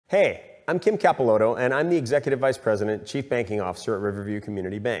Hey, I'm Kim Capilotto, and I'm the Executive Vice President, Chief Banking Officer at Riverview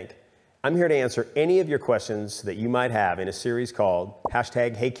Community Bank. I'm here to answer any of your questions that you might have in a series called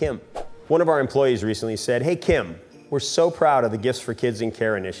 #HeyKim. One of our employees recently said, "Hey Kim, we're so proud of the Gifts for Kids in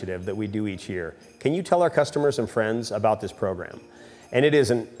Care initiative that we do each year. Can you tell our customers and friends about this program?" And it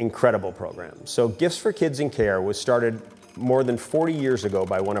is an incredible program. So Gifts for Kids in Care was started more than 40 years ago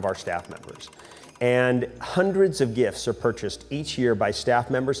by one of our staff members. And hundreds of gifts are purchased each year by staff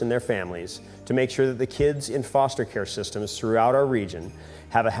members and their families to make sure that the kids in foster care systems throughout our region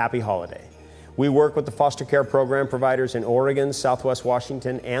have a happy holiday. We work with the foster care program providers in Oregon, Southwest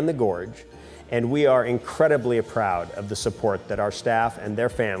Washington, and the Gorge, and we are incredibly proud of the support that our staff and their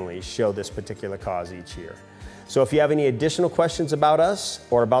families show this particular cause each year. So if you have any additional questions about us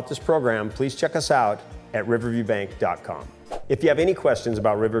or about this program, please check us out at riverviewbank.com. If you have any questions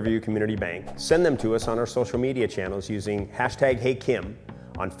about Riverview Community Bank, send them to us on our social media channels using #HeyKim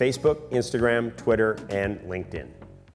on Facebook, Instagram, Twitter, and LinkedIn.